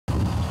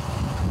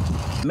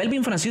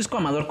Melvin Francisco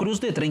Amador Cruz,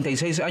 de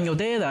 36 años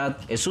de edad,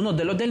 es uno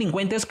de los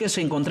delincuentes que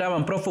se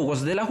encontraban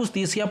prófugos de la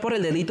justicia por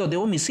el delito de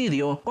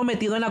homicidio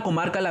cometido en la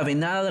comarca La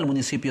Venada del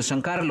municipio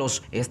San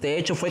Carlos. Este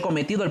hecho fue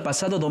cometido el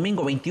pasado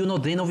domingo 21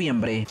 de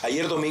noviembre.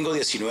 Ayer domingo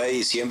 19 de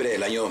diciembre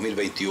del año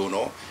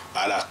 2021,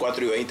 a las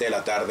 4:20 de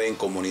la tarde, en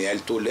Comunidad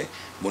del Tule,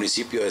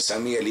 municipio de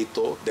San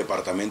Miguelito,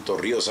 departamento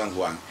Río San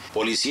Juan,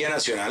 Policía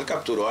Nacional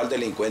capturó al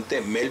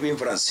delincuente Melvin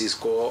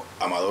Francisco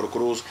Amador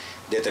Cruz,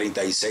 de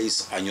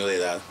 36 años de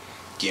edad,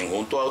 quien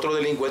junto a otros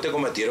delincuentes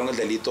cometieron el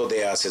delito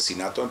de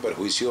asesinato en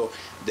perjuicio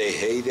de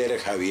Jeyder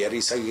Javier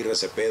Izaguirre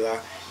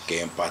Zepeda,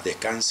 que en paz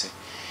descanse,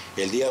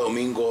 el día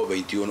domingo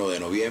 21 de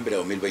noviembre de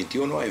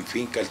 2021 en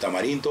finca El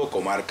Tamarindo,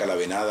 comarca La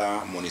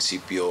Venada,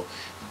 municipio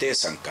de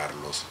San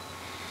Carlos.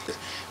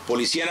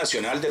 Policía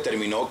Nacional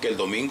determinó que el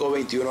domingo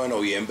 21 de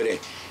noviembre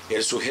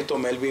el sujeto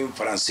Melvin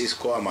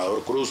Francisco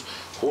Amador Cruz,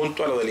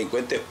 junto a los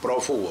delincuentes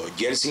prófugos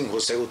Yeltsin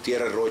José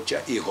Gutiérrez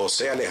Rocha y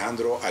José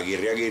Alejandro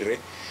Aguirre,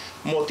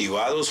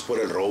 motivados por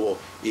el robo,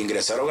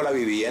 ingresaron a la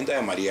vivienda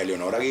de María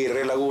Leonora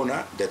Aguirre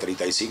Laguna, de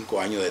 35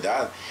 años de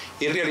edad,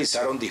 y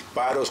realizaron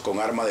disparos con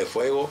arma de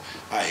fuego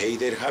a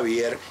Jeyder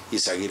Javier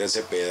Izaguirre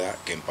Zepeda,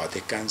 que en paz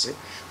descanse,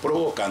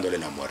 provocándole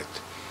la muerte.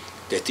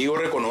 Testigos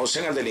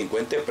reconocen al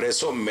delincuente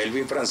preso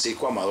Melvin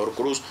Francisco Amador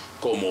Cruz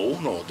como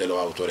uno de los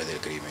autores del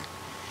crimen.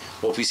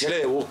 Oficiales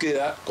de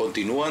búsqueda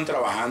continúan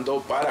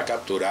trabajando para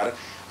capturar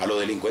a los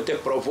delincuentes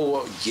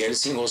prófugos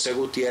Yeltsin José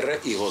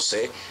Gutiérrez y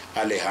José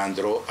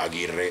Alejandro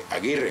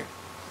Aguirre.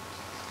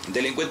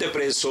 Delincuente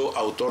preso,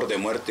 autor de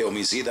muerte,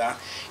 homicida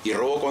y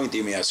robo con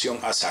intimidación,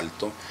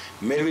 asalto,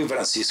 Melvin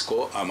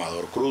Francisco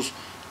Amador Cruz,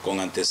 con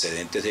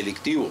antecedentes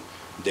delictivos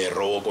de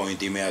robo con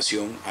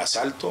intimidación,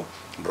 asalto,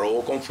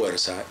 robo con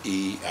fuerza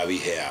y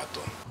abigeato.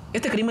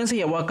 Este crimen se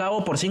llevó a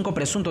cabo por 5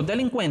 presuntos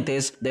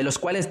delincuentes, de los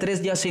cuales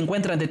 3 ya se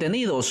encuentran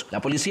detenidos.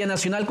 La Policía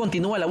Nacional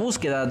continúa la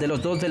búsqueda de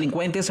los 2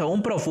 delincuentes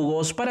aún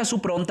prófugos para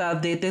su pronta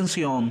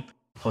detención.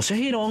 José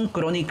Girón,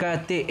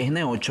 Crónica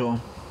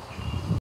TN8.